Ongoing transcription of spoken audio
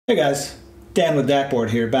Hey guys, Dan with DAKboard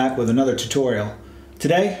here, back with another tutorial.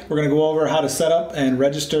 Today we're going to go over how to set up and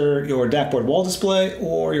register your DAKboard wall display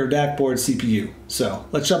or your DAKboard CPU. So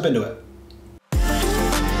let's jump into it.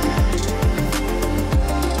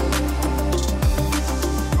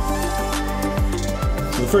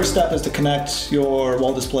 So the first step is to connect your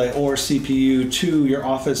wall display or CPU to your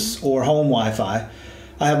office or home Wi-Fi.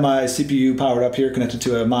 I have my CPU powered up here, connected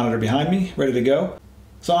to a monitor behind me, ready to go.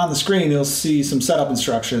 So on the screen, you'll see some setup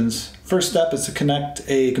instructions. First step is to connect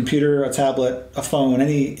a computer, a tablet, a phone,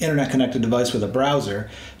 any internet-connected device with a browser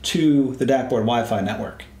to the DAKboard Wi-Fi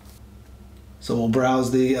network. So we'll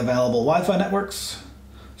browse the available Wi-Fi networks,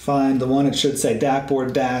 find the one, it should say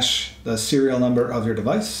DAKboard dash the serial number of your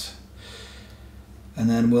device, and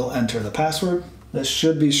then we'll enter the password. This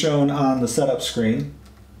should be shown on the setup screen.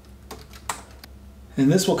 And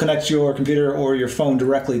this will connect your computer or your phone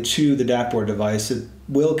directly to the DAKboard device. It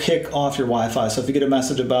will kick off your Wi-Fi, so if you get a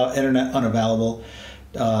message about internet unavailable,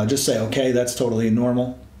 just say okay, that's totally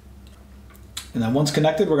normal. And then once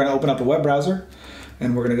connected, we're going to open up a web browser,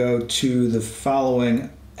 and we're going to go to the following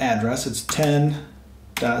address. It's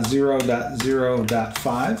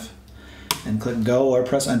 10.0.0.5, and click go or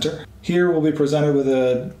press enter. Here we'll be presented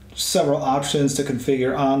with several options to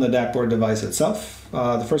configure on the DAKboard device itself.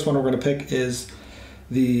 The first one we're going to pick is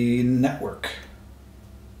the network.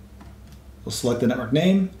 We'll select the network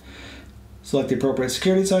name, select the appropriate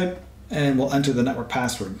security type, and we'll enter the network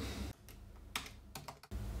password.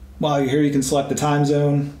 While you're here, you can select the time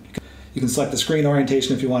zone. You can select the screen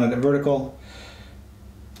orientation if you wanted it vertical.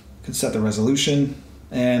 You can set the resolution,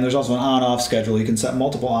 and there's also an on-off schedule. You can set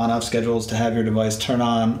multiple on-off schedules to have your device turn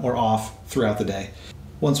on or off throughout the day.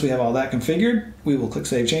 Once we have all that configured, we will click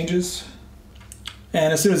Save Changes.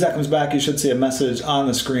 And as soon as that comes back, you should see a message on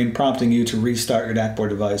the screen prompting you to restart your DAKboard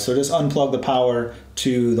device. So just unplug the power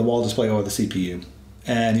to the wall display or the CPU.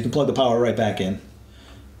 And you can plug the power right back in.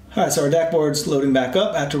 All right, so our DAKboard's loading back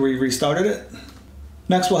up after we restarted it.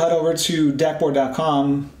 Next, we'll head over to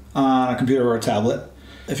DAKboard.com on a computer or a tablet.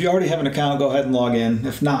 If you already have an account, go ahead and log in.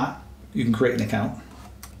 If not, you can create an account.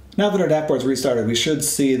 Now that our DAKboard's restarted, we should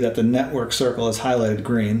see that the network circle is highlighted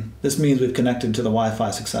green. This means we've connected to the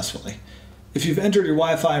Wi-Fi successfully. If you've entered your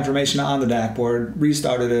Wi-Fi information on the DAKboard,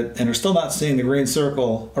 restarted it, and are still not seeing the green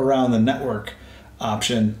circle around the network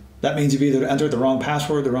option, that means you've either entered the wrong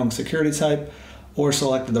password, the wrong security type, or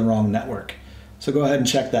selected the wrong network. So go ahead and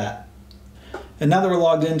check that. And now that we're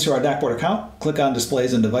logged into our DAKboard account, click on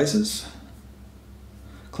Displays and Devices.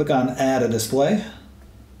 Click on Add a Display.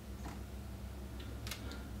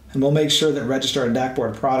 And we'll make sure that Register a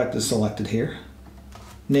DAKboard Product is selected here.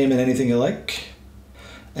 Name it anything you like.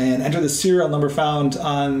 And enter the serial number found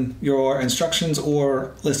on your instructions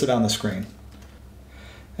or listed on the screen.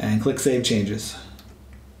 And click Save Changes.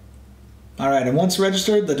 Alright, and once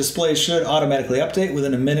registered, the display should automatically update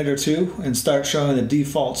within a minute or two and start showing the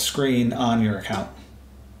default screen on your account.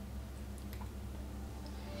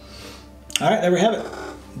 Alright, there we have it.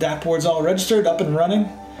 DAKboard's all registered, up and running.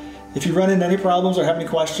 If you run into any problems or have any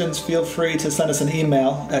questions, feel free to send us an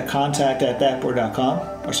email at contact@dakboard.com.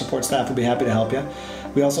 Our support staff will be happy to help you.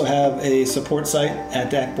 We also have a support site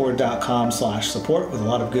at dakboard.com/support with a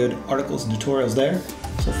lot of good articles and tutorials there,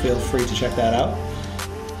 so feel free to check that out.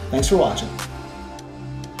 Thanks for watching.